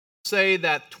say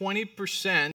that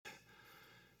 20%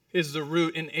 is the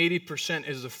root and 80%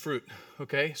 is the fruit,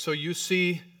 okay? So you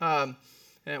see, and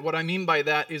what I mean by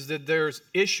that is that there's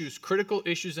issues, critical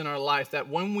issues in our life that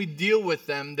when we deal with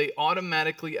them, they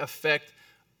automatically affect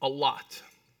a lot,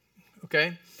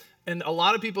 okay? And a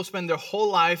lot of people spend their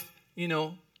whole life,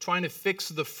 trying to fix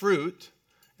the fruit,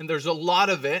 and there's a lot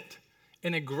of it,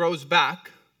 and it grows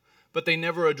back, but they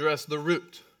never address the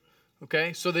root,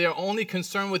 okay? So they are only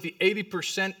concerned with the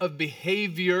 80% of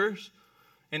behaviors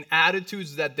and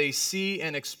attitudes that they see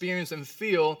and experience and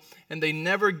feel, and they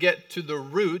never get to the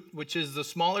root, which is the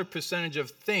smaller percentage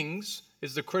of things,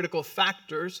 is the critical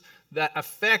factors that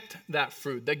affect that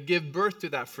fruit, that give birth to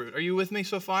that fruit. Are you with me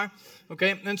so far?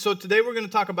 Okay, and so today we're going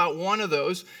to talk about one of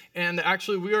those, and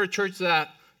actually we are a church that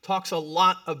talks a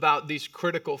lot about these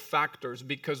critical factors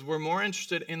because we're more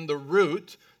interested in the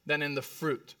root than in the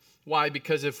fruit. Why?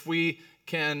 Because if we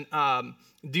can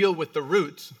deal with the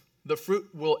roots, the fruit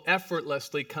will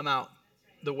effortlessly come out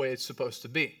the way it's supposed to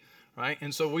be, right?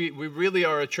 And so we really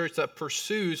are a church that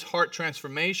pursues heart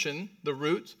transformation, the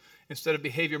root, instead of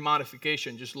behavior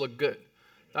modification, just look good.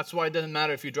 That's why it doesn't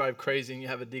matter if you drive crazy and you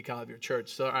have a decal of your church.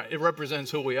 So it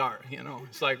represents who we are,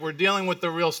 It's like we're dealing with the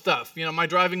real stuff. My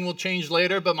driving will change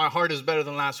later, but my heart is better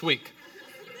than last week.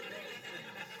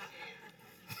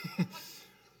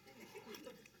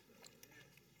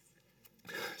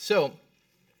 So,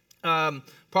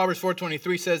 Proverbs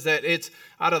 4:23 says that it's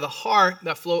out of the heart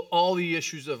that flow all the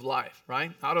issues of life,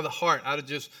 right? Out of the heart, out of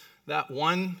just that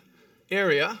one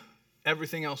area,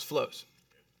 everything else flows.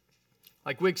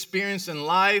 Like we experience in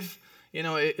life,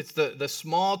 it's the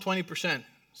small 20%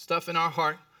 stuff in our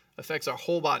heart affects our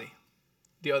whole body.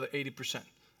 The other 80%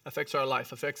 affects our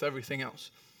life, affects everything else.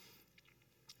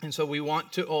 And so we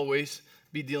want to always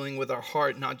be dealing with our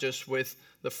heart, not just with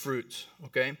the fruits,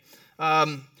 okay?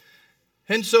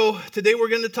 And so today we're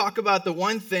going to talk about the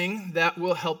one thing that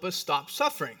will help us stop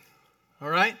suffering, all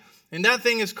right? And that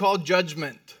thing is called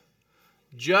judgment.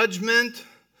 Judgment.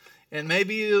 And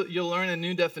maybe you'll learn a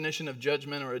new definition of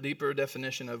judgment or a deeper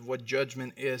definition of what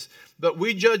judgment is. But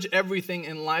we judge everything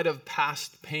in light of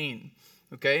past pain,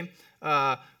 okay?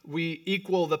 We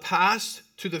equal the past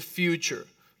to the future,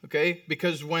 okay?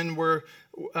 Because when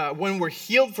we're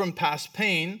healed from past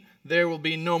pain, there will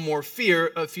be no more fear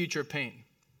of future pain.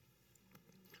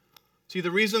 See, the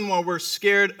reason why we're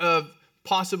scared of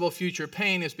possible future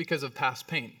pain is because of past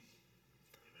pain.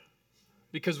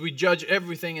 Because we judge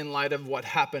everything in light of what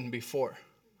happened before.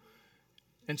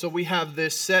 And so we have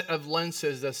this set of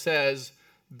lenses that says,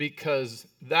 because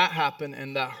that happened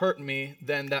and that hurt me,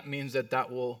 then that means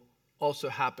that will also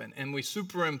happen. And we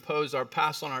superimpose our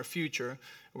past on our future.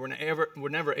 We're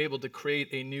never able to create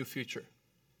a new future.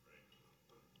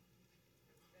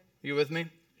 You with me?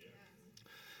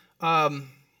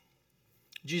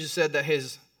 Jesus said that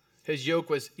his yoke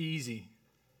was easy.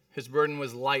 His burden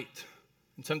was light.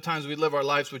 And sometimes we live our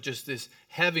lives with just this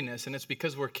heaviness, and it's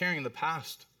because we're carrying the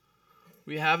past.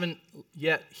 We haven't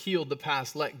yet healed the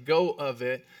past, let go of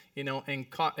it, and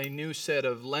caught a new set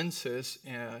of lenses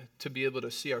to be able to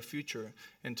see our future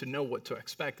and to know what to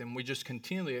expect. And we're just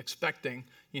continually expecting,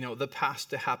 the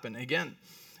past to happen again.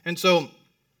 And so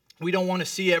we don't want to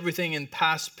see everything in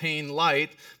past pain light,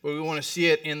 but we want to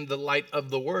see it in the light of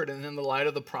the Word and in the light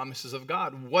of the promises of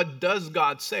God. What does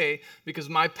God say? Because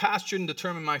my past shouldn't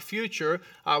determine my future.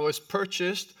 I was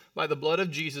purchased by the blood of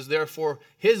Jesus. Therefore,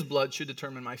 His blood should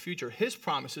determine my future. His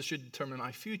promises should determine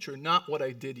my future, not what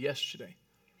I did yesterday.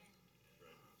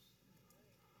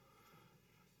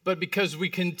 But because we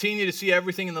continue to see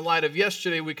everything in the light of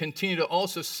yesterday, we continue to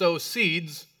also sow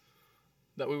seeds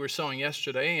that we were sowing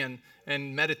yesterday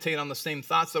and meditate on the same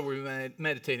thoughts that we were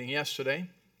meditating yesterday,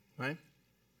 right?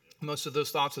 Most of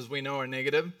those thoughts, as we know, are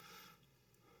negative.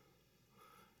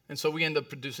 And so we end up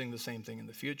producing the same thing in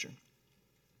the future.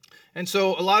 And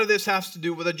so a lot of this has to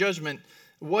do with a judgment.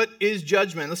 What is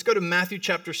judgment? Let's go to Matthew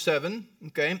chapter 7,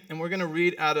 okay? And we're going to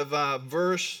read out of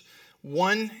verse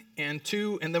 1 and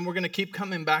 2, and then we're going to keep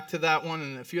coming back to that one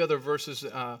and a few other verses,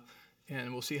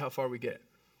 and we'll see how far we get.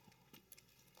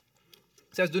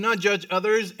 It says, do not judge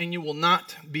others, and you will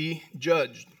not be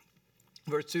judged.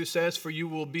 Verse 2 says, for you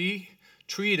will be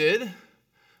treated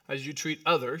as you treat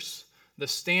others. The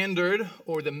standard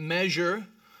or the measure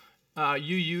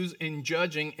you use in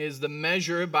judging is the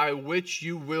measure by which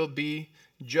you will be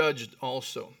judged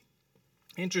also.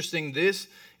 Interesting, this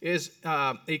is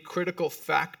a critical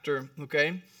factor,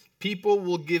 okay? People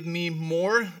will give me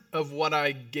more of what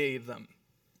I gave them.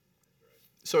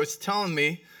 So it's telling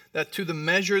me that to the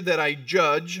measure that I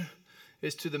judge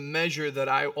is to the measure that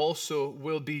I also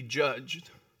will be judged.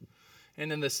 And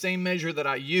then the same measure that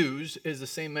I use is the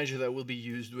same measure that will be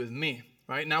used with me.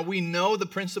 Right? Now we know the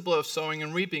principle of sowing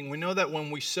and reaping. We know that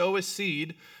when we sow a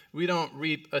seed, we don't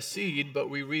reap a seed, but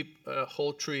we reap a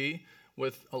whole tree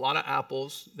with a lot of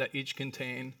apples that each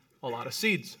contain a lot of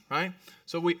seeds, right?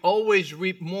 So we always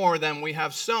reap more than we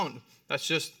have sown. That's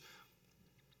just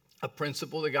a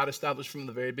principle that God established from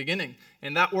the very beginning.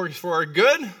 And that works for our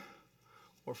good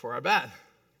or for our bad.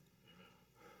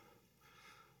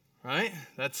 Right?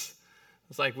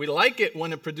 It's like we like it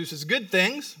when it produces good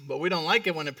things, but we don't like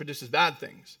it when it produces bad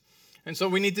things. And so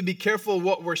we need to be careful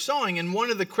what we're sowing. And one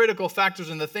of the critical factors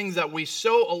in the things that we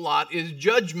sow a lot is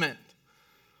judgment.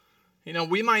 You know,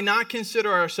 we might not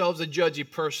consider ourselves a judgy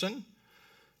person,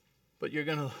 but you're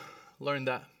going to learn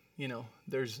that, you know,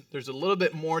 there's a little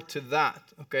bit more to that,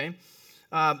 okay?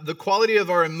 The quality of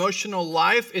our emotional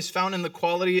life is found in the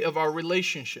quality of our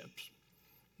relationships,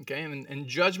 okay? And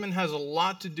judgment has a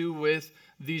lot to do with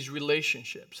these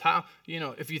relationships. How, you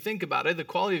know, if you think about it, the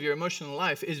quality of your emotional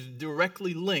life is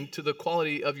directly linked to the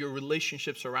quality of your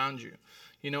relationships around you.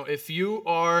 You know, if you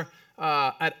are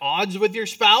at odds with your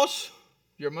spouse,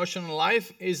 your emotional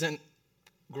life isn't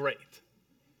great.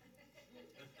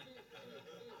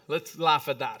 Let's laugh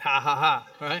at that. Ha, ha, ha,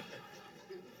 right?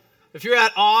 If you're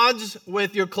at odds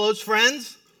with your close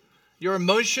friends, your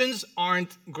emotions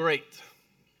aren't great.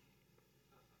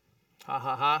 Ha,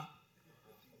 ha, ha.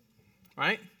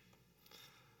 Right?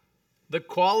 The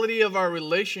quality of our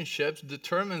relationships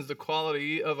determines the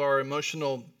quality of our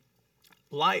emotional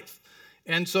life.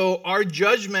 And so our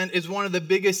judgment is one of the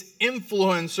biggest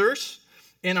influencers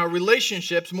in our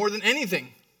relationships more than anything.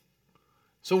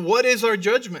 So what is our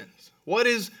judgment? What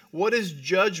is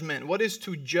judgment? What is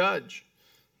to judge?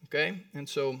 Okay? And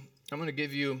so I'm going to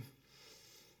give you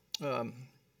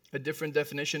a different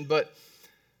definition, but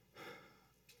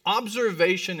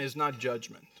observation is not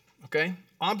judgment. Okay?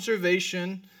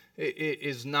 Observation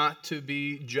is not to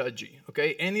be judgy.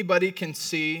 Okay? Anybody can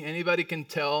see, anybody can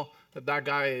tell that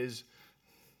guy is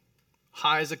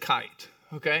high as a kite.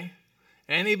 Okay?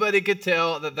 Anybody could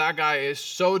tell that guy is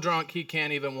so drunk he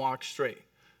can't even walk straight.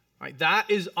 Right? That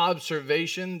is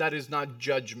observation. That is not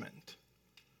judgment.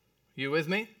 You with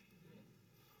me?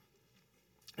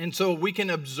 And so we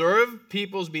can observe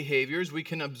people's behaviors, we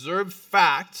can observe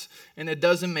facts, and it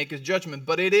doesn't make a judgment.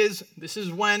 But this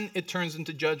is when it turns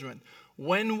into judgment.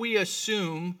 When we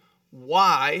assume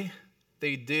why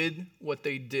they did what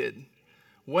they did.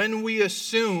 When we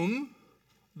assume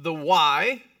the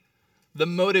why, the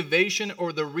motivation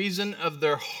or the reason of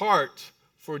their heart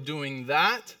for doing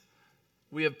that,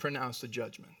 we have pronounced a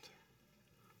judgment.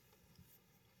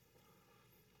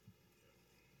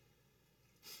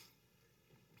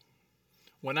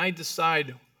 When I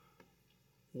decide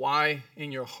why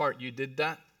in your heart you did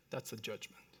that, that's a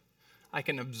judgment. I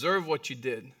can observe what you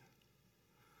did.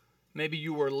 Maybe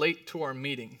you were late to our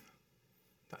meeting.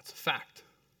 That's a fact.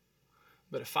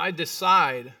 But if I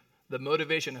decide the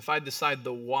motivation, if I decide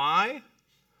the why,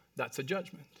 that's a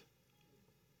judgment.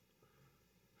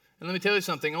 And let me tell you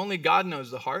something, only God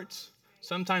knows the hearts.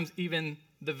 Sometimes even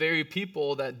the very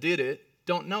people that did it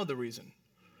don't know the reason.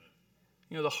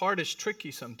 You know, the heart is tricky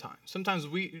sometimes. Sometimes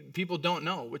people don't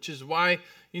know, which is why,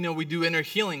 you know, we do inner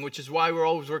healing, which is why we're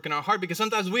always working our heart, because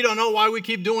sometimes we don't know why we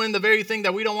keep doing the very thing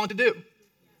that we don't want to do.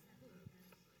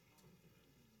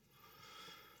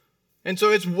 And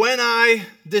so it's when I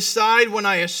decide, when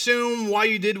I assume why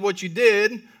you did what you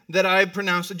did, that I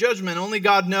pronounce a judgment. Only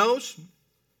God knows.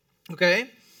 Okay?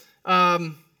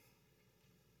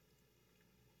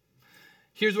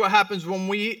 Here's what happens when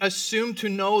we assume to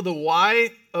know the why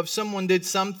of someone did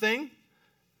something.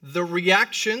 The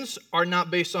reactions are not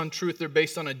based on truth. They're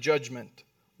based on a judgment,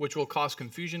 which will cause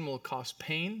confusion, will cause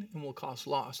pain, and will cause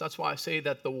loss. That's why I say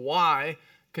that the why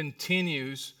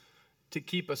continues to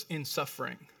keep us in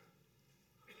suffering.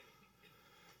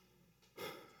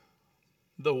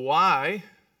 The why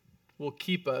will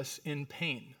keep us in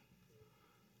pain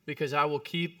because I will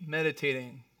keep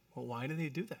meditating. Well, why did he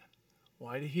do that?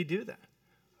 Why did he do that?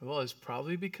 Well, it's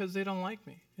probably because they don't like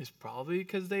me. It's probably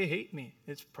because they hate me.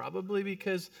 It's probably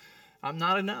because I'm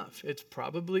not enough. It's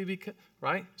probably because,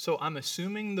 right? So I'm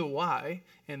assuming the why,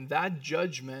 and that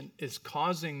judgment is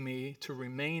causing me to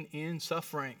remain in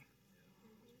suffering.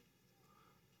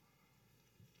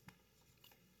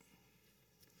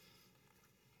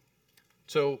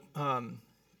 So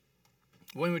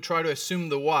when we try to assume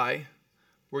the why,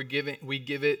 we give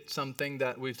it something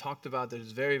that we've talked about that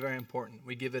is very, very important.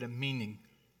 We give it a meaning.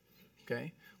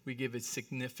 Okay? We give it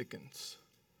significance.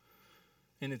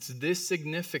 And it's this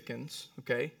significance,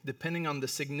 okay, depending on the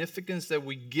significance that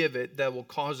we give it, that will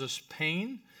cause us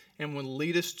pain and will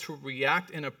lead us to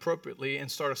react inappropriately and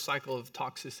start a cycle of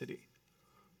toxicity.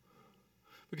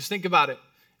 Because think about it.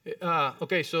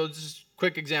 Okay, so just a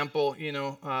quick example,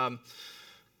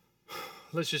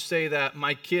 let's just say that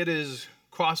my kid is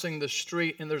crossing the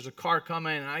street and there's a car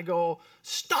coming and I go,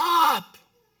 stop,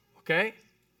 okay?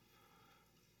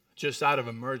 Just out of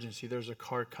emergency, there's a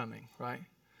car coming, right?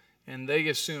 And they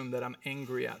assume that I'm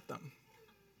angry at them,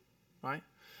 right?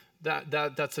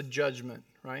 That's a judgment,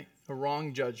 right? A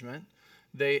wrong judgment.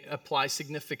 They apply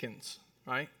significance,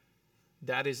 right?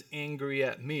 That is angry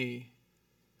at me.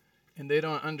 And they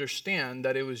don't understand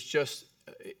that it was just,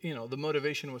 the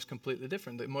motivation was completely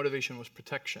different. The motivation was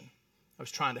protection. I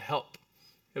was trying to help.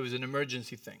 It was an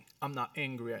emergency thing. I'm not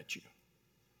angry at you.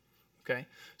 Okay?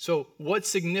 So what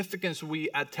significance we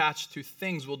attach to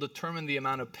things will determine the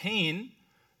amount of pain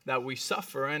that we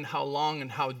suffer and how long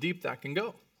and how deep that can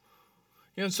go.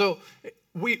 So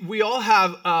we all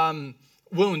have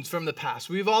wounds from the past.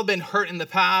 We've all been hurt in the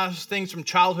past, things from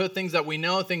childhood, things that we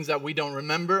know, things that we don't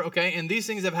remember, okay? And these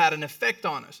things have had an effect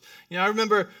on us. I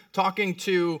remember talking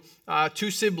to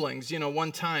two siblings,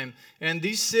 one time. And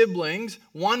these siblings,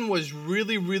 one was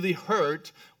really, really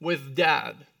hurt with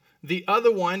dad. The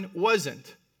other one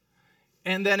wasn't.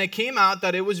 And then it came out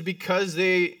that it was because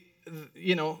they,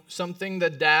 something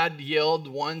that dad yelled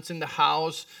once in the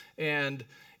house. And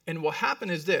what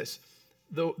happened is this.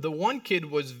 The one kid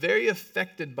was very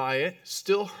affected by it,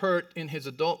 still hurt in his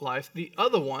adult life. The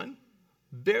other one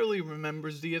barely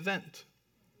remembers the event.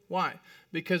 Why?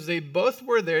 Because they both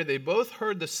were there, they both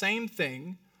heard the same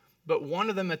thing, but one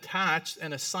of them attached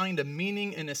and assigned a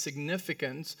meaning and a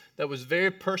significance that was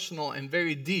very personal and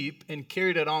very deep and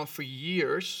carried it on for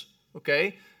years,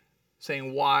 okay?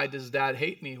 Saying, why does dad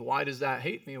hate me? Why does that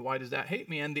hate me? Why does that hate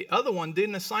me? And the other one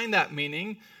didn't assign that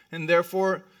meaning, and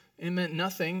therefore it meant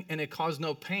nothing, and it caused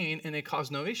no pain, and it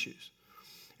caused no issues.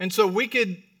 And so we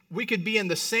could be in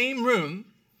the same room,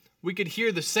 we could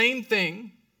hear the same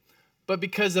thing, but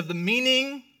because of the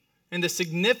meaning and the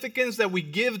significance that we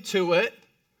give to it,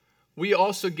 we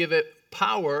also give it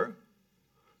power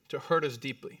to hurt us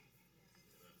deeply.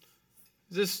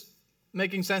 Is this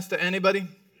making sense to anybody?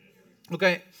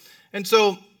 Okay. And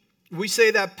so we say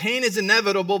that pain is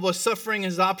inevitable, but suffering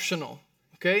is optional.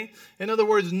 Okay? In other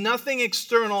words, nothing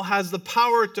external has the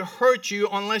power to hurt you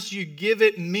unless you give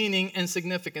it meaning and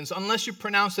significance, unless you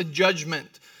pronounce a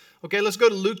judgment. Okay, let's go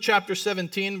to Luke chapter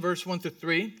 17, verse 1 through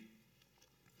 3.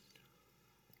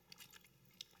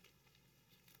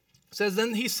 It says,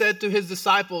 then he said to his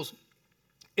disciples,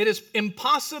 it is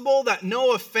impossible that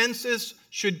no offenses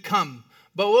should come,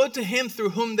 but woe to him through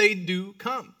whom they do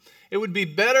come. It would be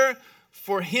better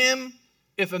for him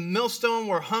if a millstone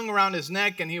were hung around his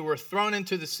neck and he were thrown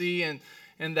into the sea, and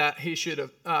that he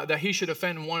should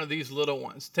offend one of these little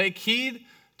ones. Take heed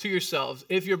to yourselves.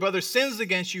 If your brother sins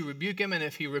against you, rebuke him, and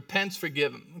if he repents,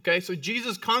 forgive him. Okay, so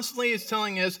Jesus constantly is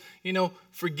telling us,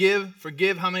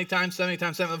 forgive. How many times? 70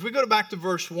 times 7. If we go back to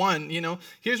verse 1,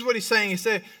 here's what he's saying. He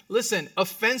said, listen,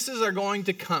 offenses are going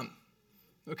to come.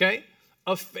 Okay?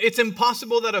 It's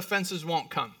impossible that offenses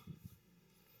won't come.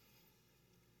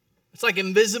 It's like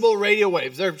invisible radio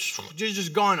waves. They're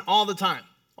just gone all the time,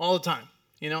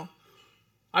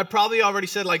 I probably already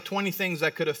said like 20 things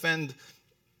that could offend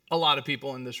a lot of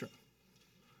people in this room.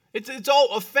 It's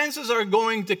all, offenses are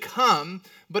going to come,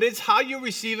 but it's how you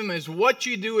receive them, is what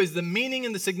you do, is the meaning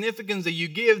and the significance that you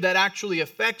give that actually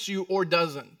affects you or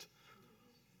doesn't.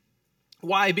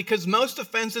 Why? Because most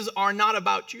offenses are not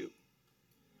about you.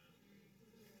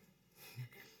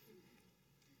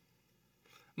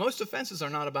 Most offenses are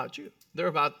not about you. They're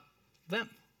about them.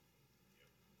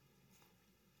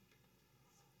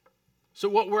 So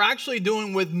what we're actually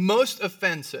doing with most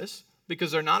offenses,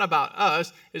 because they're not about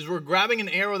us, is we're grabbing an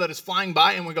arrow that is flying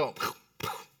by and we go,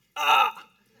 ah,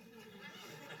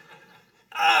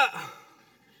 ah.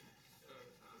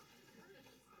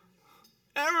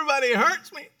 Everybody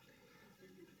hurts me.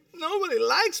 Nobody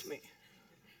likes me.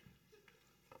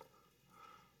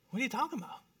 What are you talking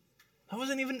about?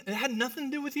 It had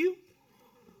nothing to do with you.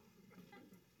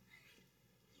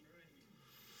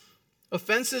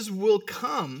 Offenses will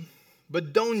come,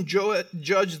 but don't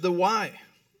judge the why.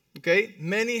 Okay?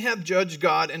 Many have judged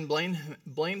God and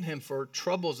blamed him for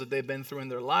troubles that they've been through in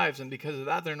their lives, and because of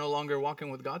that, they're no longer walking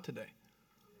with God today.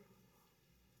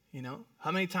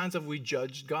 How many times have we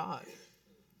judged God?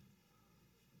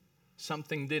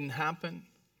 Something didn't happen,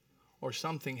 or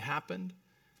something happened,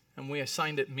 and we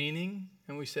assigned it meaning,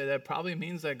 and we said, that probably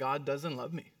means that God doesn't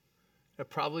love me. It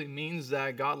probably means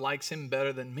that God likes him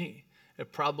better than me.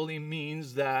 It probably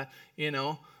means that,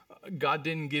 God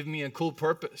didn't give me a cool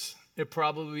purpose. It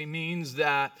probably means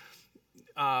that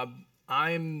I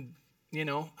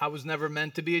was never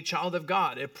meant to be a child of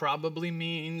God. It probably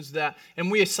means that, and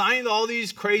we assigned all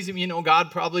these crazy,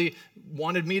 God probably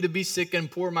wanted me to be sick and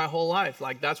poor my whole life.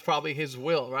 Like, that's probably his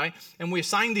will, right? And we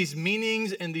assign these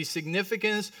meanings and these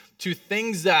significance to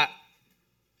things that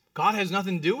God has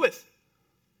nothing to do with.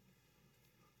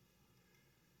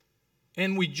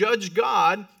 And we judge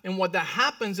God, and what that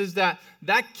happens is that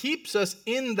keeps us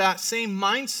in that same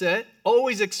mindset,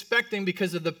 always expecting,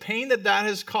 because of the pain that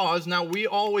has caused, now we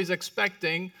always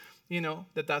expecting,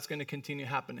 that's going to continue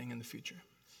happening in the future.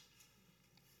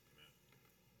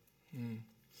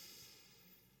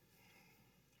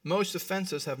 Most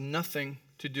offenses have nothing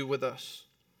to do with us.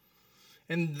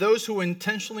 And those who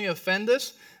intentionally offend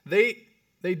us, they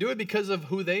do it because of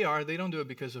who they are. They don't do it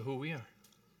because of who we are.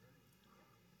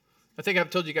 I think I've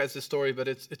told you guys this story, but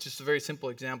it's just a very simple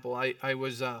example. I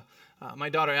was my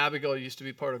daughter Abigail used to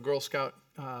be part of Girl Scout,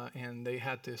 and they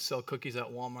had to sell cookies at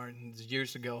Walmart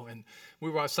years ago. And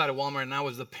we were outside of Walmart, and I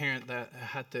was the parent that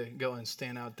had to go and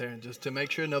stand out there and just to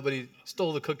make sure nobody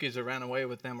stole the cookies or ran away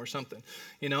with them or something,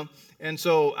 And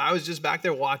so I was just back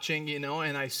there watching,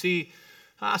 and I see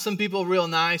some people real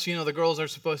nice. The girls are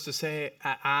supposed to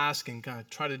ask and kind of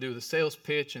try to do the sales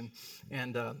pitch, and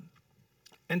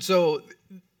so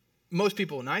most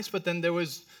people were nice, but then there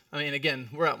was, again,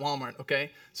 we're at Walmart, okay?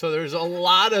 So there's a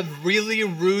lot of really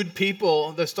rude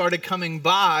people that started coming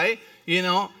by,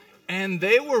 and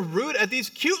they were rude at these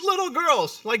cute little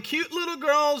girls, like, they're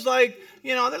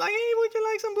like, hey, would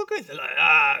you like some cookies? They're like,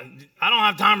 I don't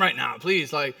have time right now,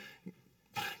 please.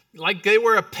 Like they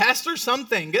were a pest or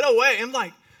something. Get away. And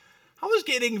I was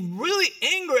getting really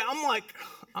angry. I'm like,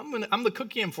 I'm the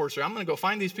cookie enforcer. I'm going to go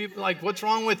find these people. Like, what's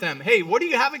wrong with them? Hey, what do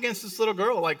you have against this little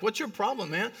girl? Like, what's your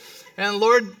problem, man? And the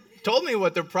Lord told me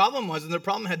what their problem was. And their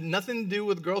problem had nothing to do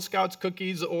with Girl Scouts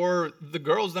cookies or the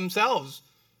girls themselves.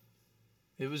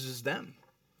 It was just them.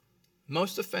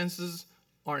 Most offenses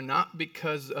are not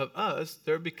because of us.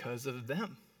 They're because of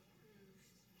them.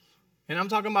 And I'm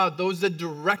talking about those that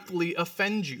directly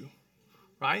offend you,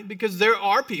 right? Because there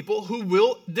are people who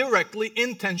will directly,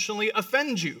 intentionally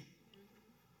offend you.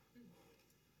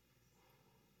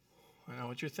 I know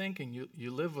what you're thinking.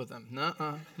 You live with them.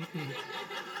 Nuh-uh.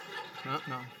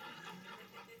 No.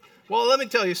 Well, let me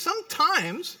tell you,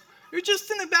 sometimes you're just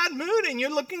in a bad mood and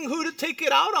you're looking who to take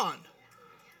it out on.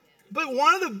 But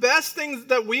one of the best things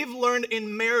that we've learned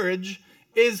in marriage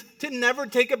is to never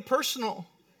take it personal.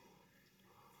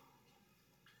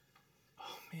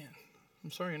 Oh, man,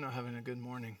 I'm sorry you're not having a good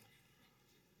morning.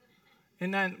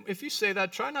 And then if you say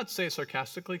that, try not to say it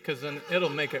sarcastically, because then it'll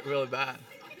make it really bad.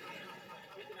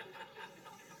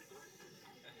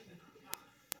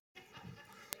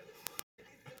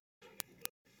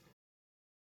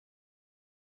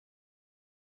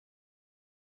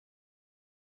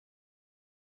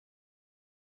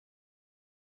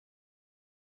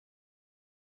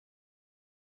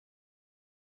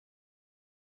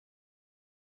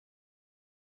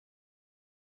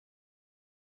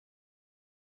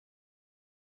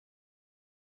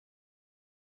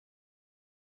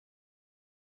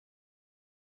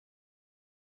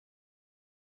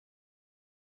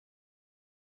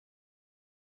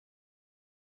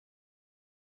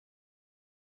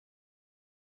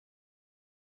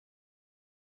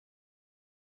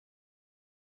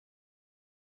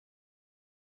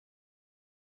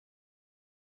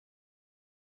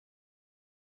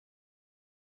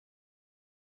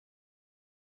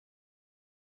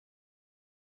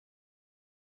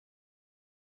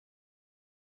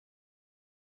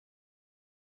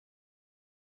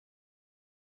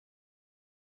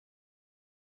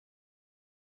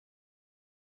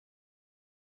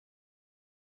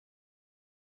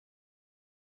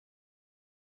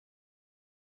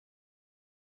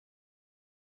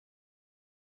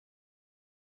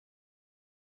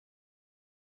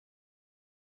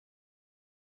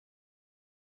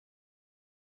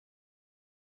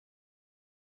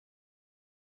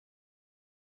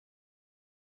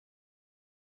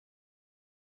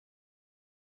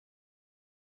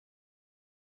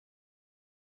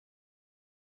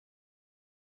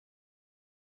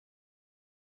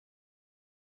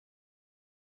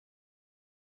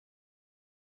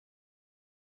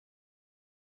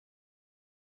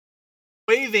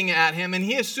 Waving at him, and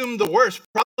he assumed the worst.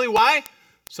 Probably why?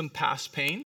 Some past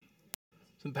pain,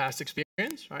 some past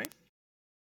experience, right?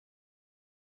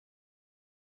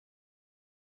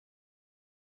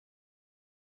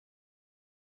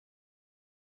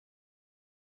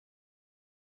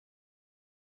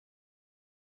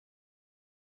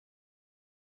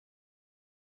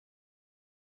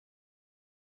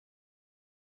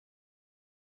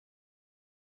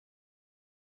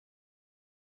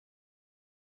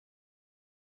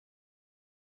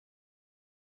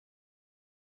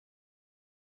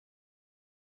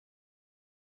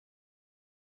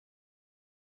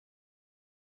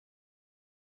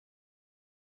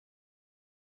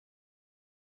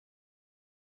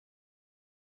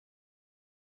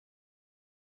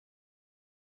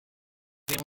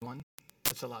 one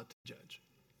that's allowed to judge.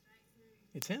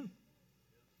 It's him.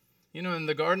 You know, in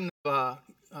the Garden of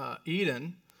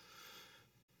Eden,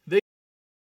 they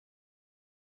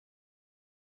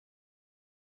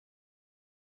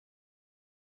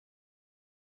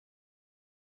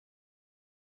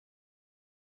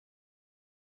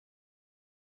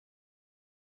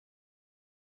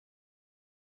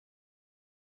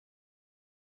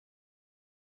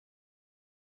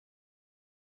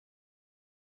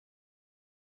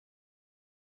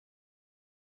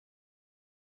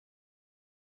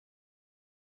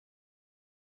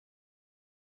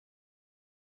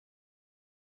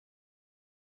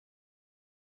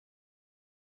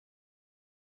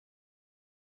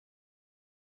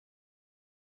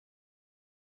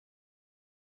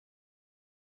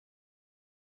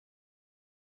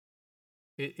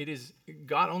it is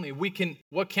God only.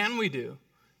 What can we do?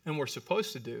 And we're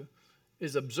supposed to do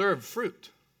is observe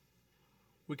fruit.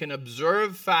 We can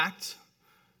observe facts,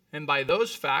 and by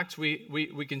those facts,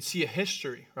 we can see a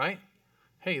history, right?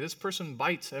 Hey, this person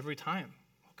bites every time.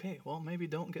 Okay, well, maybe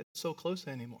don't get so close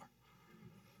anymore.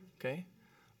 Okay?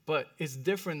 But it's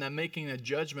different than making a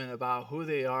judgment about who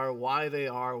they are, why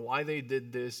they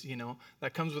did this,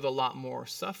 that comes with a lot more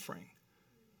suffering.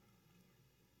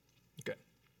 Okay.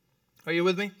 Are you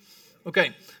with me?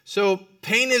 Okay. So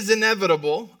pain is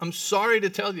inevitable. I'm sorry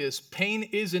to tell you this. Pain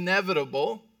is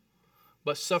inevitable,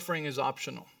 but suffering is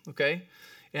optional. Okay?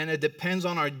 And it depends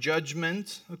on our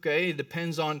judgment. Okay? It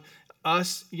depends on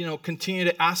us, continue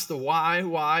to ask the why,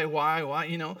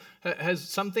 has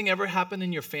something ever happened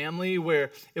in your family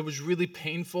where it was really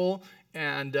painful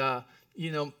and,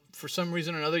 for some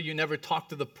reason or another, you never talked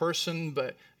to the person,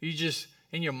 but you just,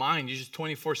 in your mind, you just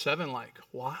 24/7 like,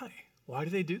 why? Why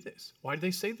do they do this? Why do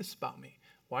they say this about me?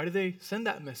 Why did they send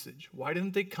that message? Why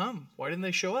didn't they come? Why didn't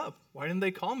they show up? Why didn't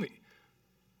they call me?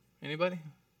 Anybody?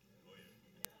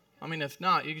 I mean, if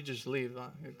not, you could just leave.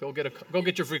 Go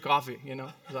get your free coffee,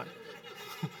 Like,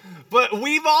 but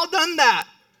we've all done that.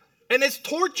 And it's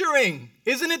torturing.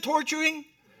 Isn't it torturing?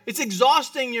 It's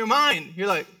exhausting your mind. You're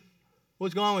like,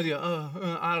 what's going on with you?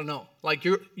 I don't know. Like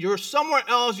you're somewhere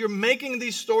else. You're making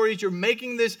these stories. You're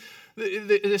making this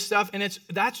stuff. And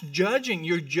that's judging.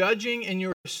 You're judging and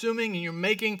you're assuming and you're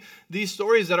making these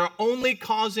stories that are only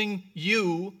causing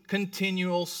you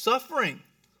continual suffering.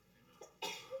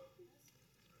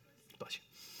 Bless you.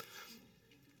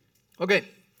 Okay.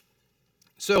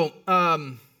 So,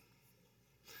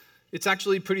 it's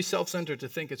actually pretty self-centered to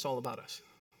think it's all about us.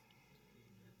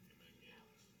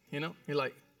 You're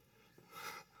like,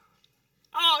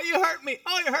 oh, you hurt me.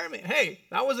 Oh, you hurt me. Hey,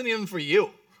 that wasn't even for you.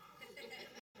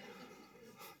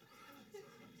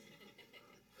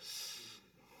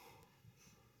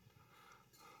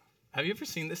 Have you ever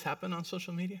seen this happen on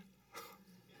social media?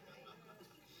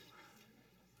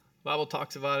 Bible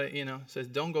talks about it, says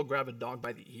don't go grab a dog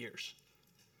by the ears.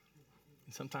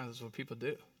 And sometimes that's what people do.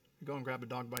 You go and grab a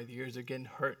dog by the ears, they're getting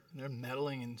hurt, and they're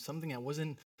meddling in something that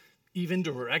wasn't even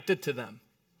directed to them.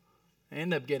 They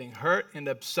end up getting hurt, end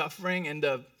up suffering, end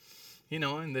up,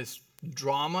 in this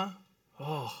drama.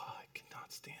 Oh, I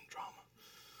cannot stand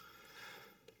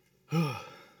drama.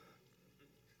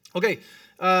 Okay,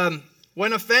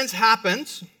 when offense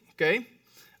happens, okay,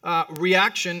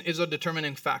 reaction is a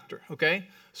determining factor, okay?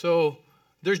 So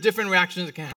there's different reactions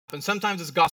that can happen. Sometimes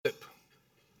it's gossip.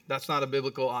 That's not a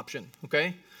biblical option,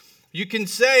 okay? You can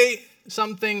say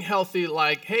something healthy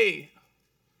like, hey,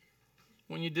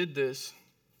 when you did this,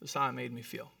 this is how it made me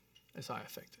feel. That's how I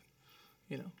affected.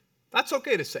 That's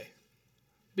okay to say.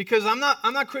 Because I'm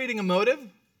not creating a motive.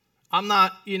 I'm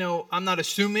not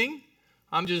assuming.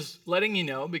 I'm just letting you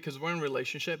know because we're in a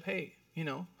relationship. Hey,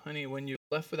 honey, when you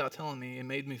left without telling me, it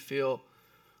made me feel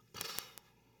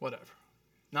whatever.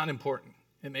 Not important.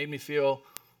 It made me feel.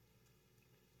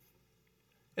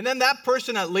 And then that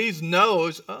person at least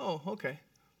knows, oh, okay.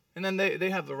 And then they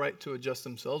have the right to adjust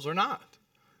themselves or not.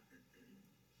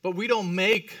 But we don't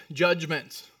make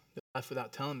judgments. They left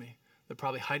without telling me. They're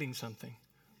probably hiding something.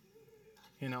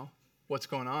 What's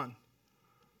going on?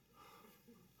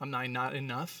 Am I not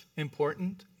enough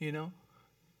important,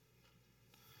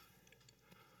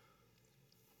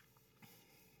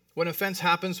 When offense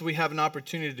happens, we have an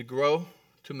opportunity to grow,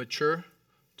 to mature,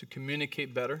 to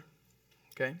communicate better,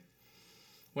 okay?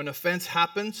 When offense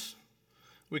happens,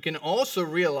 we can also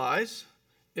realize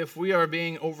if we are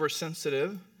being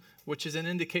oversensitive, which is an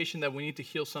indication that we need to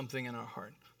heal something in our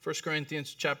heart. 1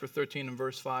 Corinthians chapter 13 and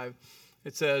verse 5,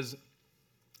 it says,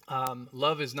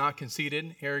 love is not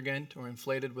conceited, arrogant, or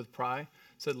inflated with pride.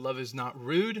 It said love is not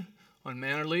rude,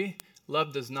 unmannerly.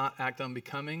 Love does not act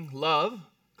unbecoming. Love,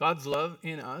 God's love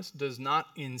in us, does not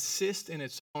insist in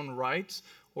its own rights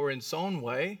or in its own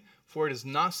way, for it is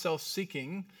not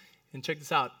self-seeking. And check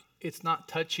this out. It's not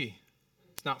touchy.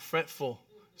 It's not fretful.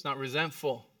 It's not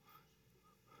resentful.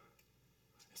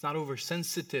 It's not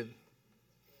oversensitive.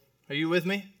 Are you with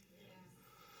me?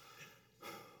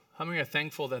 How many are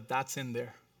thankful that that's in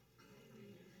there?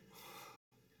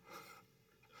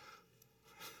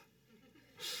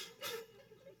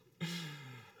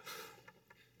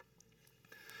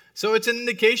 So it's an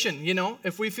indication,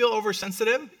 if we feel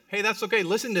oversensitive, hey, that's okay.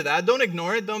 Listen to that. Don't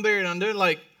ignore it. Don't bury it under.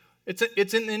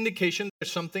 It's an indication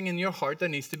there's something in your heart that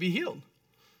needs to be healed.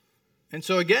 And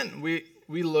so again, we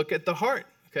look at the heart,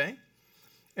 okay?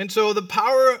 And so the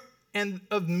power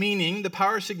of meaning, the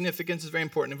power of significance is very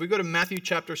important. If we go to Matthew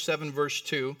chapter 7, verse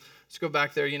 2, let's go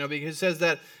back there, because it says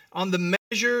that on the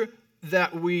measure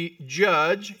that we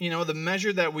judge, the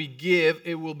measure that we give,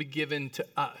 it will be given to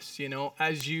us.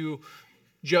 As you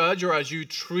judge or as you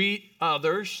treat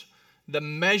others, the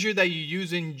measure that you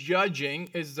use in judging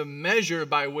is the measure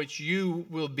by which you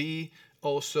will be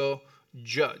also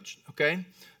judged, okay?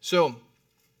 So,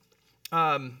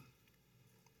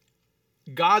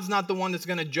 God's not the one that's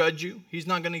going to judge you. He's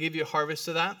not going to give you a harvest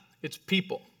of that. It's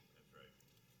people.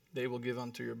 They will give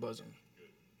unto your bosom,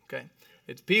 okay?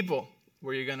 It's people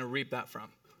where you're going to reap that from.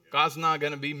 God's not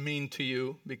going to be mean to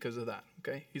you because of that,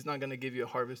 okay? He's not going to give you a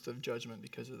harvest of judgment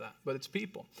because of that. But it's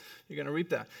people. You're going to reap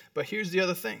that. But here's the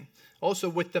other thing. Also,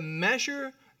 with the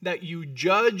measure that you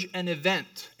judge an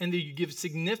event and that you give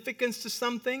significance to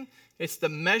something, it's the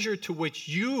measure to which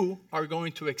you are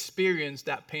going to experience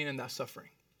that pain and that suffering.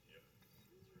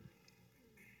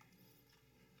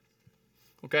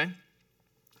 Okay?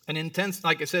 An intense,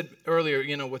 like I said earlier,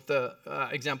 with the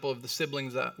example of the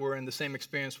siblings that were in the same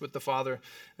experience with the father,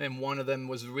 and one of them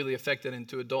was really affected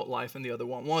into adult life and the other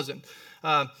one wasn't.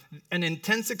 An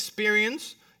intense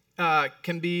experience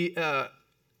can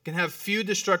have few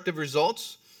destructive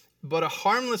results, but a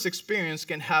harmless experience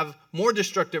can have more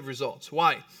destructive results.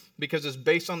 Why? Because it's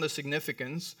based on the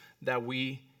significance that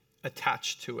we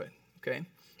attach to it, okay?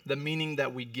 The meaning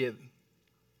that we give.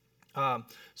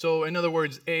 So in other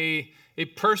words, a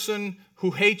person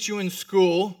who hates you in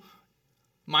school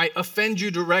might offend you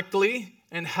directly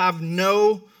and have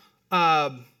no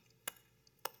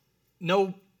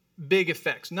big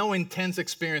effects, no intense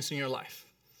experience in your life,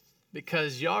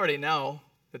 because you already know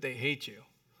that they hate you,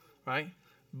 right?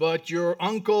 But your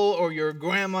uncle or your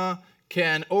grandma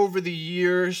can, over the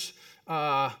years,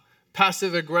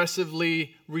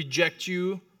 passive-aggressively reject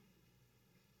you,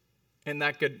 and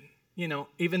that could,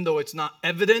 even though it's not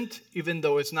evident, even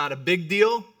though it's not a big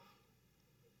deal,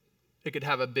 it could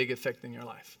have a big effect in your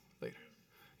life later.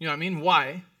 You know what I mean?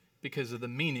 Why? Because of the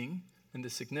meaning and the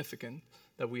significance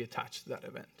that we attach to that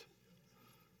event.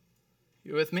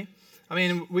 You with me? I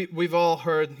mean, we've all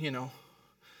heard,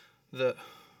 the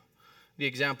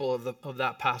example of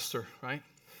that pastor, right?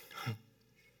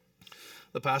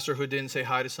 The pastor who didn't say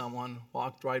hi to someone,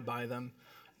 walked right by them,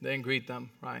 didn't greet them,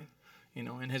 right?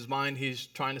 In his mind, he's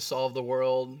trying to solve the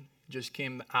world, just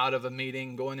came out of a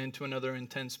meeting, going into another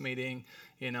intense meeting,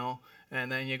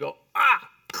 and then you go,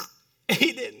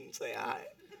 he didn't say hi.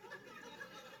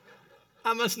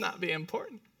 I must not be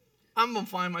important. I'm going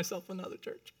to find myself another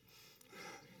church.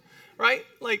 Right?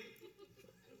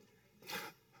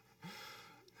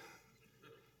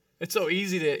 It's so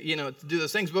easy to, to do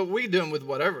those things, but we do them with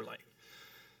whatever,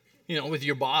 with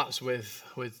your boss, with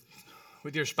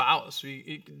your spouse.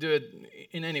 You can do it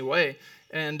in any way.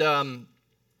 And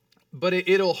but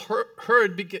it'll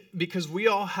hurt because we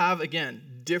all have, again,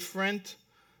 different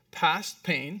past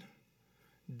pain,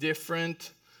 different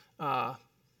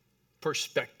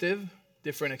perspective,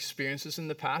 different experiences in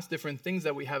the past, different things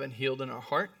that we haven't healed in our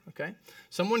heart, okay?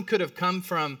 Someone could have come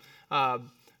from a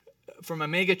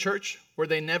mega church where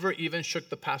they never even shook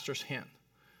the pastor's hand.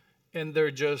 And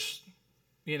they're just,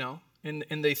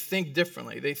 and they think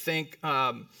differently. They think,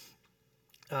 oh,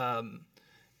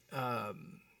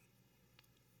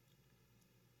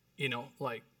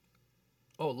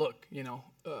 look,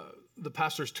 the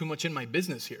pastor's too much in my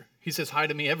business here. He says hi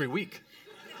to me every week.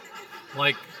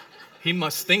 He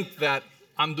must think that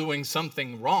I'm doing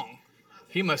something wrong.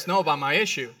 He must know about my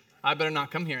issue. I better not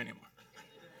come here anymore.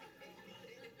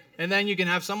 And then you can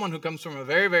have someone who comes from a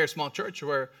very, very small church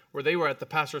where they were at the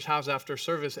pastor's house after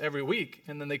service every week,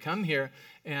 and then they come here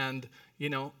and,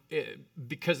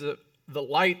 because of the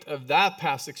light of that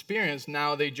past experience,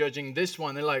 now they're judging this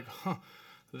one. They're like,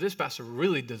 this pastor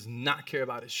really does not care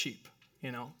about his sheep.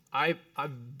 I've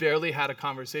barely had a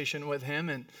conversation with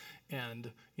him,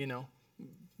 and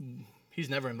he's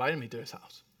never invited me to his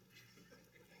house.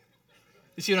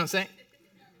 You see what I'm saying?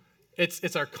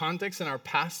 It's our context and our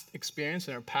past experience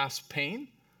and our past pain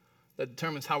that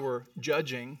determines how we're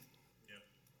judging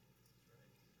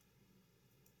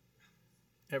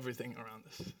everything around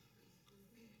us.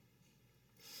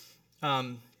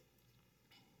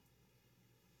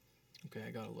 Okay,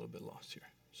 I got a little bit lost here.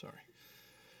 Sorry.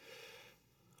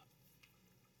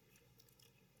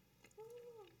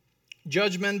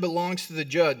 Judgment belongs to the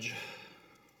judge.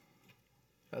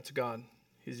 That's God.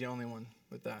 He's the only one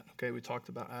with that. Okay, we talked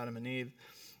about Adam and Eve.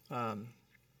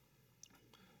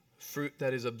 Fruit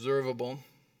that is observable.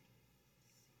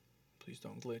 Please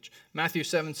don't glitch. Matthew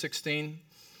 7:16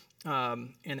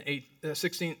 and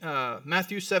 16.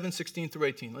 Matthew 7:16 through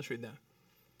 18. Let's read that.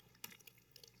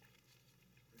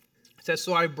 It says,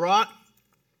 So I brought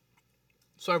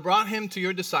him to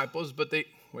your disciples, but they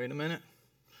wait a minute.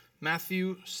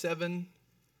 Matthew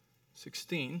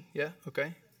 7:16. Yeah,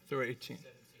 okay. Through 18.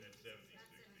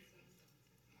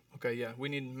 Okay, yeah. We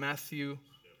need Matthew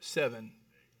 7.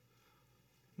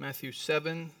 Matthew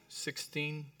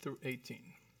 7:16 through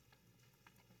 18.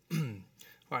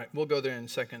 All right, we'll go there in a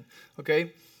second.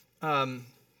 Okay.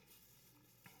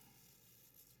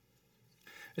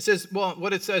 It says, well,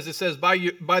 what it says,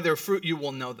 by their fruit you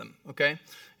will know them. Okay.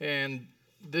 And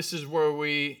this is where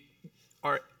we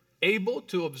are able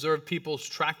to observe people's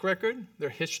track record, their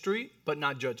history, but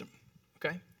not judge them.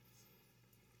 Okay.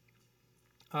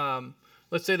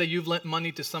 Let's say that you've lent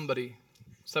money to somebody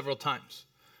several times,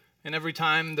 and every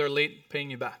time they're late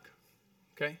paying you back.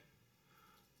 Okay.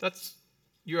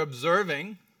 You're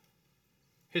observing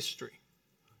history.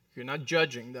 You're not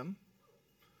judging them.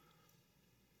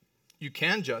 You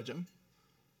can judge them,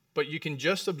 but you can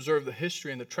just observe the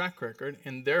history and the track record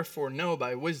and therefore know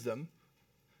by wisdom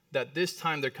that this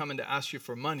time they're coming to ask you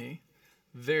for money,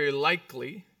 very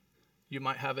likely you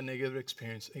might have a negative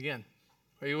experience again.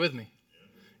 Are you with me?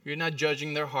 You're not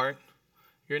judging their heart.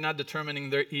 You're not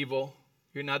determining their evil.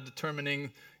 You're not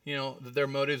determining, that their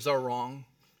motives are wrong.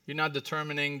 You're not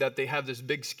determining that they have this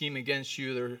big scheme against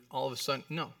you. They're all of a sudden,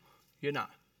 no, you're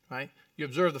not, right? You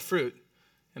observe the fruit,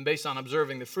 and based on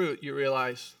observing the fruit, you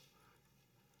realize,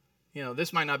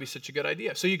 this might not be such a good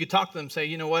idea. So you could talk to them and say,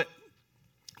 you know what,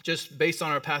 just based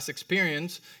on our past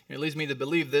experience, it leads me to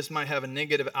believe this might have a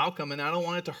negative outcome, and I don't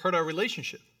want it to hurt our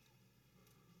relationship.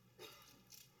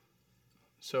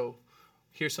 So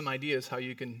here's some ideas how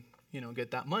you can, get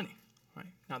that money, right?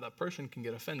 Now that person can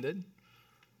get offended,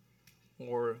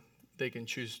 or they can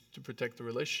choose to protect the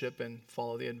relationship and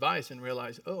follow the advice and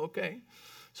realize, oh, okay,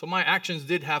 so my actions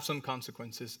did have some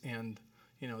consequences, and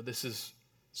this is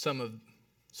some of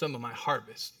my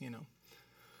harvest.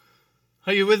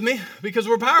 Are you with me? Because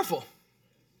we're powerful.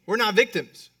 We're not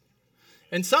victims,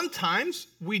 and sometimes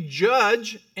we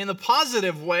judge in a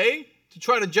positive way to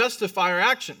try to justify our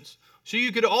actions. So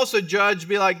you could also judge,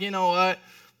 be like, you know what?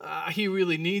 He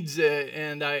really needs it,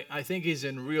 and I think he's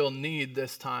in real need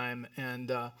this time,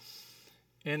 and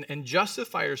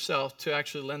justify yourself to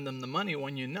actually lend them the money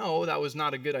when you know that was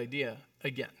not a good idea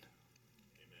again.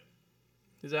 Amen.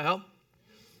 Does that help?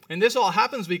 And this all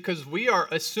happens because we are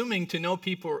assuming to know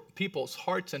people's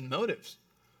hearts and motives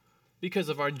because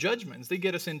of our judgments. They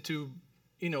get us into,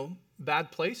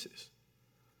 bad places.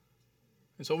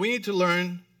 And so we need to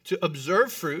learn to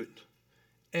observe fruit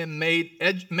and make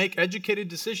educated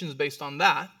decisions based on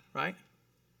that, right?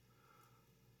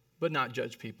 But not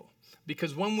judge people.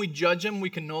 Because when we judge them, we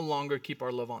can no longer keep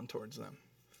our love on towards them.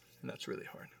 And that's really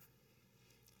hard.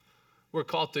 We're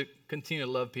called to continue to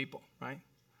love people, right?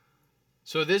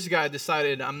 So this guy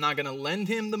decided, I'm not going to lend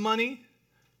him the money,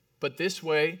 but this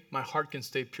way my heart can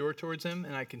stay pure towards him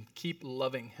and I can keep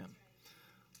loving him.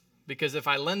 Because if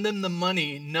I lend them the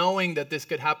money, knowing that this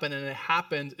could happen and it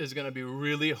happened, is going to be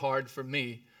really hard for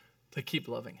me to keep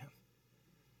loving him.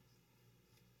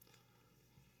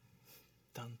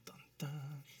 Dun, dun,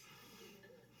 dun.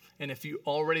 And if you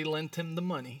already lent him the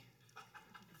money,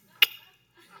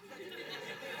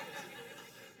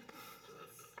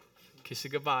 kiss it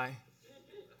goodbye,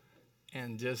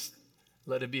 and just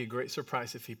let it be a great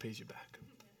surprise if he pays you back.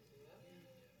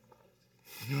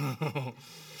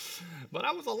 But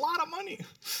that was a lot of money.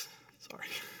 Sorry.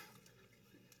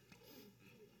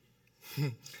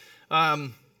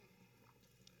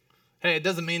 Hey, it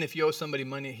doesn't mean if you owe somebody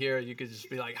money here, you could just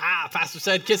be like, Pastor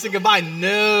said, kiss it goodbye.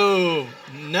 No.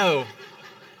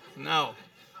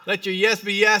 Let your yes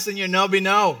be yes and your no be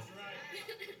no.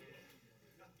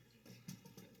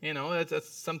 That's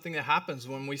something that happens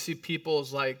when we see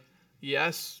people's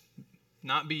yes,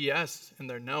 not be yes, and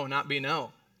their no, not be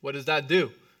no. What does that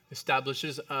do?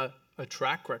 Establishes a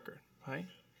track record, right?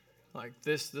 Like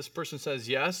this person says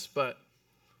yes, but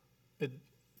you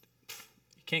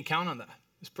can't count on that.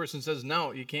 This person says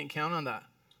no, you can't count on that.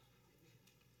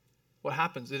 what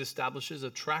happens? It establishes a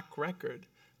track record,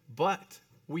 but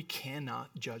we cannot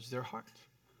judge their heart.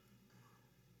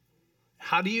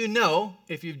 How do you know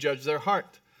if you've judged their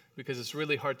heart? Because it's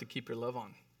really hard to keep your love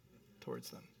on towards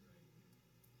them.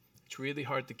 It's really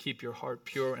hard to keep your heart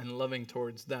pure and loving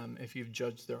towards them if you've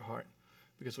judged their heart.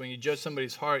 Because when you judge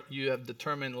somebody's heart, you have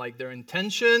determined like their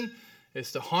intention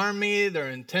is to harm me, their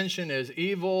intention is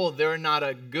evil, they're not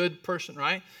a good person,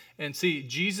 right? And see,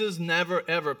 Jesus never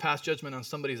ever passed judgment on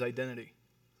somebody's identity.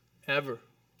 Ever.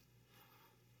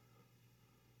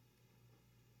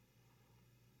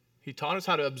 He taught us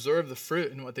how to observe the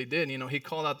fruit and what they did. You know, he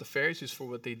called out the Pharisees for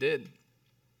what they did.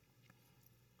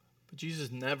 But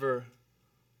Jesus never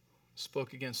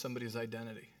spoke against somebody's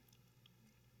identity.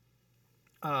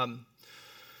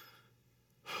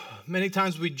 Many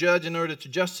times we judge in order to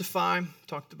justify.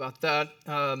 Talked about that.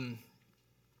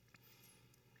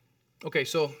 Okay,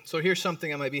 so here's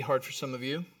something that might be hard for some of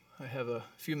you. I have a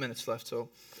few minutes left. So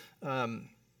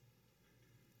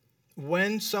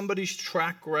when somebody's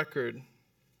track record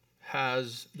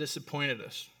has disappointed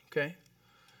us, okay?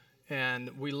 And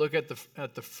we look at the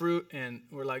fruit and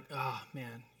we're like, oh,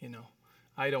 man, you know,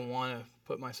 I don't want to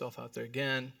put myself out there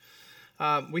again.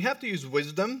 We have to use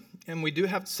wisdom, and we do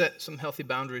have to set some healthy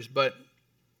boundaries, but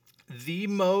the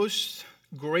most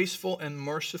graceful and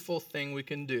merciful thing we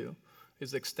can do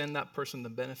is extend that person the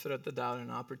benefit of the doubt and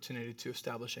an opportunity to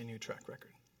establish a new track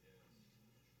record.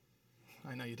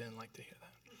 I know you didn't like to hear that.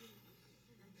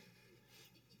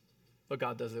 But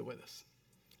God does it with us.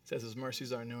 It says his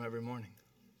mercies are new every morning.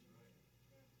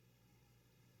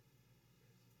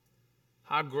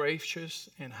 How gracious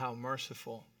and how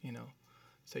merciful, you know.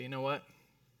 Say, you know what?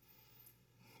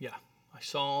 Yeah, I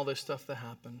saw all this stuff that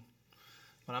happened,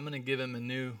 but I'm going to give him a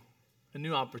new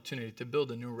opportunity to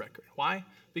build a new record. Why?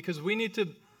 Because we need to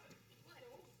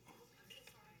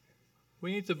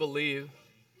believe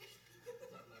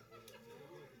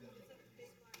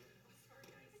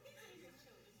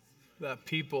that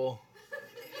people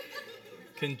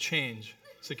can change.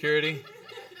 Security?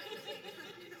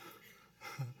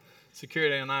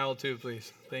 Security on aisle 2,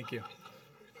 please. Thank you.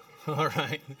 All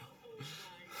right.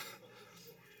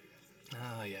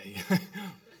 Oh, yeah.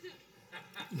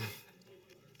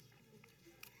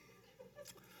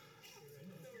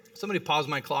 Somebody pause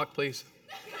my clock, please.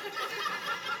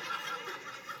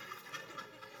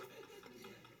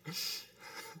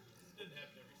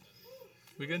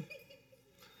 We good?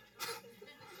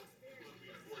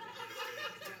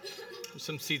 There's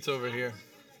some seats over here.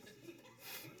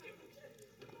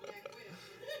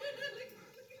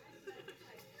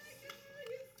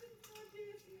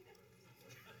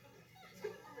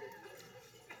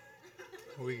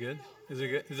 Are we good? Is it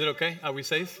good? Is it okay? Are we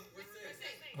safe?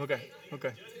 Okay.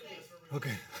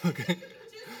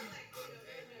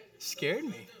 Scared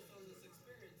me.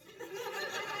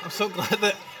 I'm so glad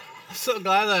that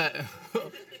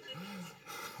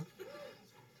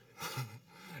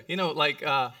you know, like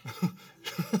I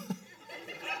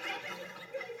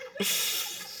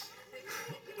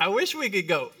wish we could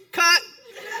go cut.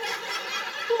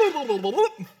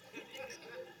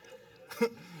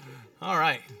 All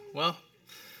right. Well,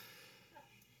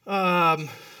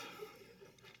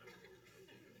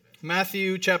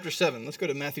 Matthew chapter 7. Let's go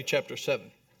to Matthew chapter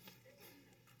 7.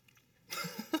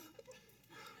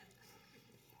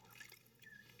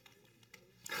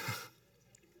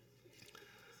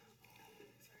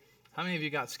 How many of you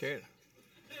got scared?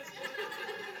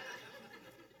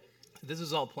 This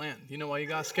is all planned. You know why you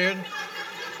got scared?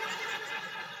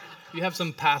 You have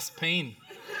some past pain.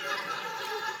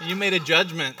 You made a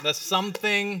judgment that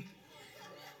something,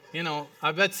 you know,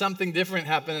 I bet something different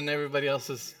happened in everybody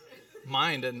else's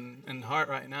mind and heart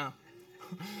right now.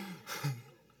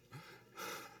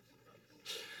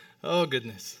 Oh,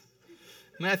 goodness.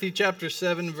 Matthew chapter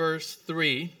 7, verse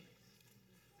 3.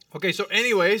 Okay, so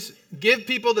anyways, give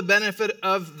people the benefit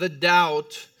of the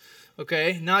doubt,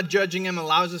 okay? Not judging them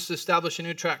allows us to establish a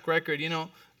new track record. You know,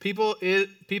 people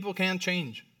can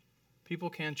change. People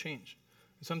can change.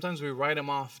 Sometimes we write them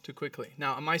off too quickly.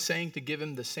 Now, am I saying to give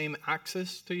him the same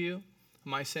access to you?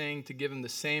 Am I saying to give him the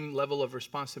same level of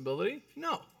responsibility?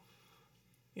 No.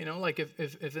 You know, like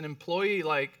if an employee,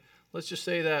 like, let's just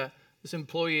say that this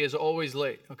employee is always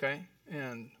late, okay?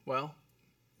 And, well,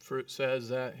 fruit says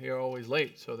that you're always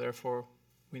late, so therefore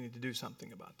we need to do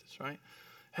something about this, right?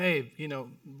 Hey, you know,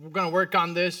 we're going to work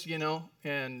on this, you know,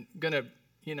 and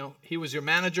he was your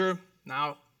manager.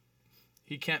 Now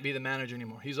he can't be the manager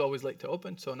anymore. He's always late to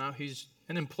open, so now he's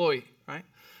an employee, right?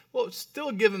 Well,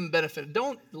 still give him benefit.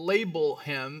 Don't label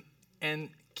him and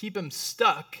keep him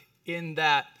stuck in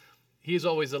that he's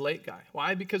always a late guy.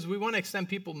 Why? Because we want to extend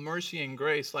people mercy and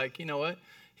grace. Like, you know what?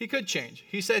 He could change.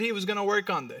 He said he was going to work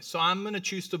on this. So I'm going to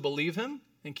choose to believe him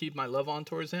and keep my love on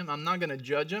towards him. I'm not going to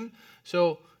judge him.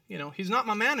 So, he's not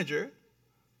my manager,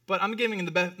 but I'm giving him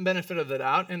the benefit of the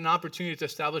doubt and an opportunity to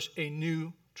establish a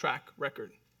new track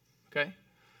record. Okay?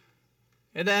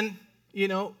 And then,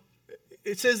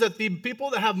 it says that the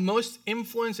people that have most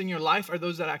influence in your life are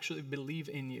those that actually believe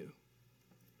in you.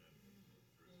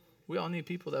 We all need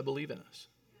people that believe in us.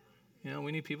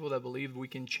 We need people that believe we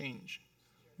can change.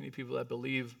 We need people that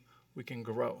believe we can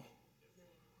grow.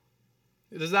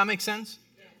 Does that make sense?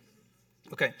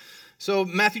 Okay. So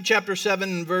Matthew chapter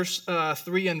 7, verse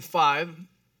 3 and 5.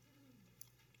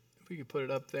 If we could put it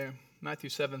up there.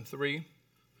 Matthew 7, 3.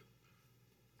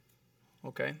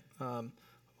 Okay.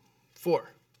 4.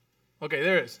 Okay,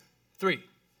 there it is. 3.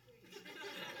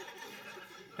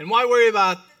 And why worry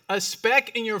about a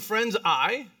speck in your friend's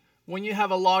eye when you have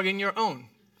a log in your own?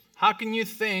 How can you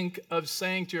think of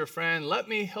saying to your friend, let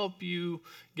me help you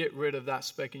get rid of that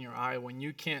speck in your eye when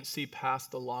you can't see past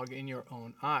the log in your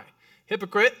own eye?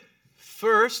 Hypocrite,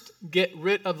 first get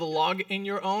rid of the log in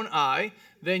your own eye,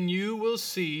 then you will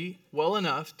see well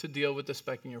enough to deal with the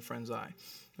speck in your friend's eye.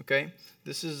 Okay?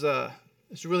 This is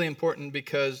it's really important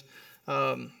because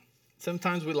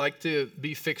sometimes we like to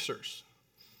be fixers.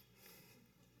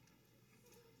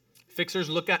 Fixers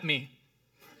look at me.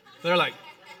 They're like,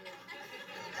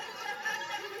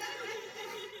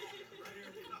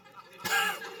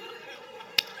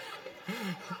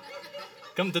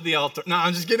 come to the altar. No,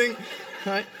 I'm just kidding.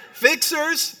 All right.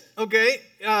 Fixers, okay,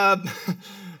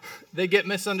 they get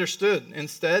misunderstood.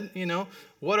 Instead,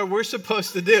 what are we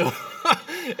supposed to do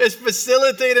is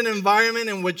facilitate an environment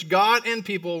in which God and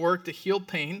people work to heal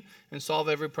pain and solve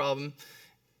every problem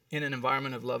in an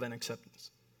environment of love and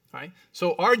acceptance. All right?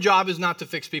 So our job is not to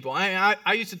fix people.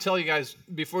 I used to tell you guys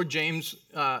before James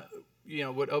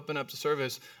would open up the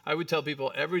service, I would tell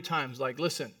people every time, like,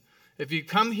 listen, if you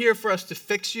come here for us to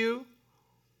fix you,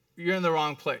 you're in the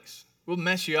wrong place. We'll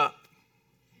mess you up.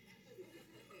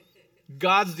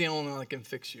 God's the only one that can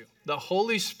fix you. The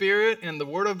Holy Spirit and the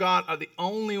Word of God are the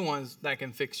only ones that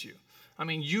can fix you. I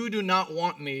mean, you do not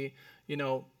want me,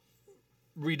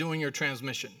 redoing your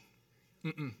transmission.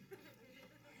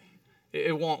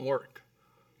 It won't work.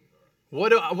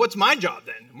 What's my job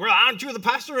then? Well, aren't you the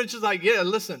pastor? It's just like, yeah,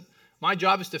 listen, my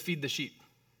job is to feed the sheep.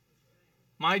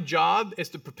 My job is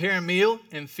to prepare a meal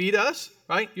and feed us,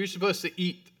 right? You're supposed to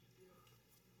eat.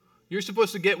 You're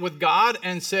supposed to get with God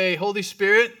and say, Holy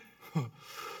Spirit,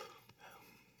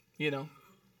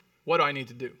 what do I need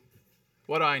to do?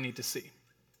 What do I need to see?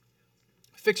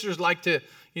 Fixers like to,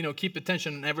 keep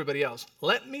attention on everybody else.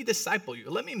 Let me disciple you.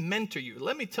 Let me mentor you.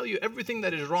 Let me tell you everything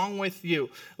that is wrong with you.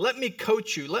 Let me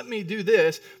coach you. Let me do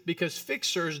this, because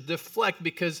fixers deflect,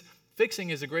 because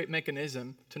fixing is a great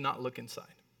mechanism to not look inside.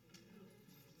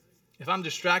 If I'm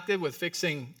distracted with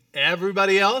fixing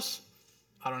everybody else,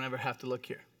 I don't ever have to look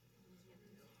here.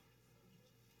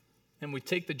 And we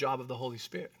take the job of the Holy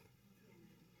Spirit.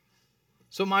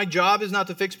 So my job is not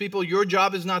to fix people. Your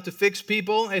job is not to fix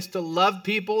people. It's to love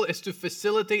people. It's to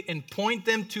facilitate and point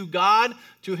them to God,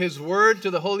 to His Word, to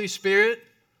the Holy Spirit.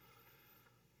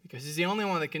 Because He's the only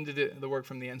one that can do the work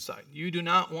from the inside. You do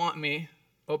not want me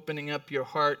opening up your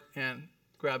heart and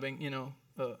grabbing,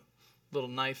 a little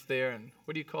knife there. And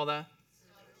what do you call that?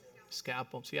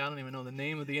 Scalpel. See, I don't even know the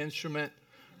name of the instrument.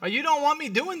 You don't want me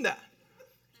doing that.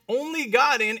 Only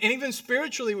God, and even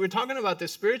spiritually, we're talking about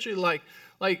this spiritually,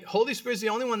 like Holy Spirit's the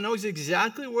only one who knows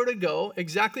exactly where to go,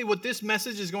 exactly what this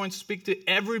message is going to speak to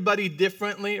everybody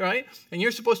differently, right? And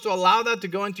you're supposed to allow that to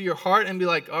go into your heart and be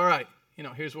like, all right,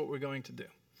 here's what we're going to do.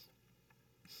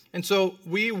 And so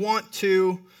we don't want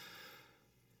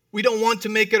to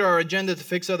make it our agenda to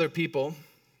fix other people.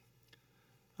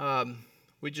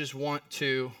 We just want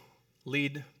to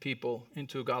lead people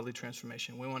into a godly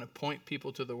transformation. We want to point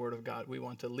people to the Word of God. We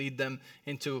want to lead them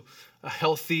into a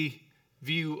healthy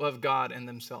view of God and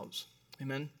themselves.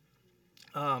 Amen?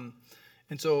 And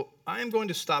so I am going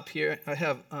to stop here. I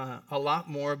have a lot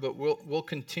more, but we'll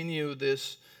continue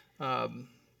this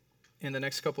in the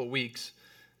next couple of weeks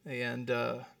and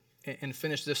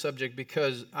finish this subject,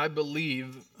 because I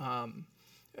believe,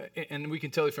 and we can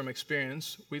tell you from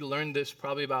experience, we learned this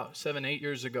probably about 7-8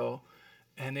 years ago,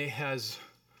 and it has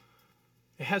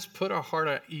put our heart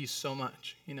at ease so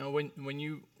much. When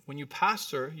you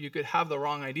pastor, you could have the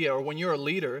wrong idea, or when you're a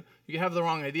leader, you have the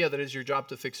wrong idea that it's your job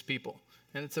to fix people.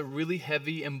 And it's a really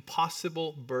heavy,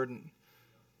 impossible burden.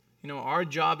 Our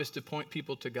job is to point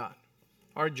people to God.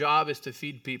 Our job is to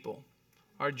feed people.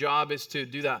 Our job is to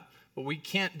do that. But we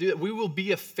can't do that. We will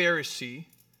be a Pharisee,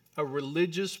 a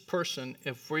religious person,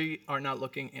 if we are not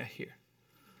looking at here.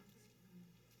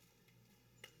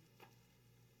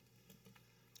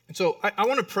 And so I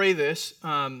want to pray this.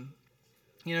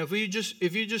 If you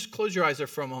just close your eyes there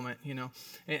for a moment,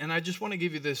 and I just want to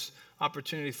give you this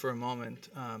opportunity for a moment.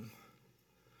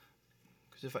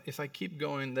 Because if I keep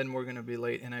going, then we're going to be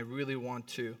late, and I really want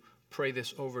to pray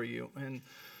this over you. And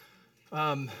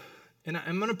I'm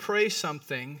going to pray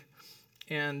something,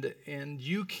 and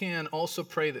you can also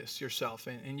pray this yourself,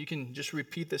 and you can just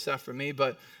repeat this after me.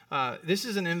 But this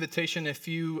is an invitation. If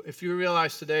you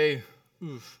realize today,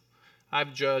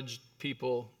 I've judged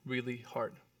people really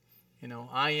hard.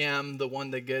 I am the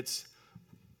one that gets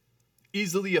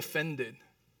easily offended.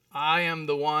 I am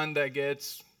the one that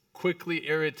gets quickly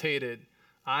irritated.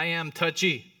 I am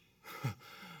touchy.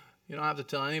 You don't have to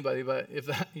tell anybody, but if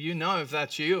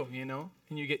that's you,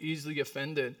 and you get easily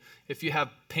offended. If you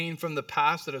have pain from the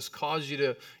past that has caused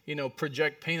you to,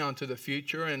 project pain onto the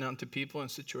future and onto people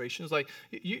and situations, like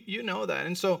you know that.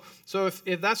 And so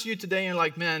if that's you today, and you're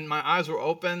like, man, my eyes were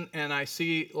open and I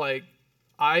see like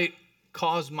I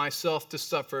caused myself to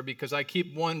suffer because I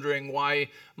keep wondering why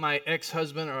my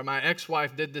ex-husband or my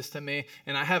ex-wife did this to me,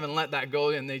 and I haven't let that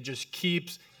go, and they just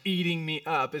keeps eating me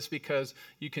up. It's because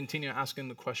you continue asking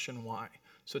the question why.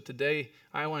 So today,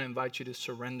 I want to invite you to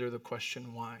surrender the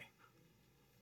question why.